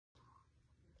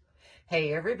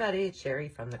Hey everybody, it's Sherry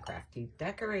from the Crafty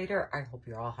Decorator. I hope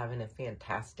you're all having a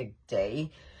fantastic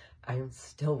day. I'm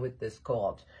still with this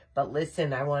cold, but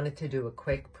listen, I wanted to do a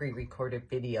quick pre-recorded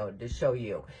video to show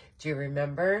you. Do you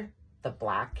remember the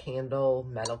black candle,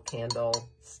 metal candle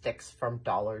sticks from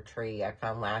Dollar Tree I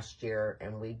found last year?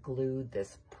 And we glued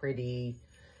this pretty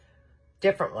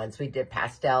different ones. We did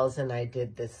pastels and I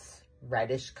did this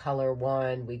reddish color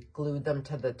one. We glued them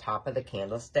to the top of the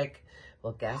candlestick.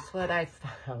 Well, guess what I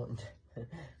found?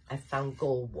 I found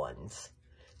gold ones.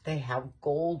 They have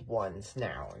gold ones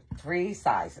now, 3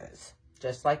 sizes,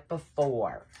 just like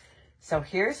before. So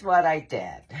here's what I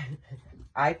did.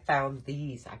 I found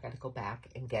these. I got to go back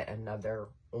and get another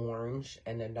orange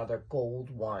and another gold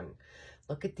one.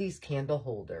 Look at these candle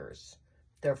holders.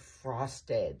 They're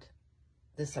frosted.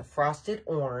 This is a frosted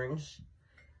orange,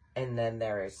 and then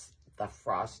there's the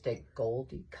frosted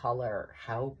goldy color.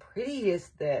 How pretty is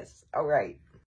this? All right,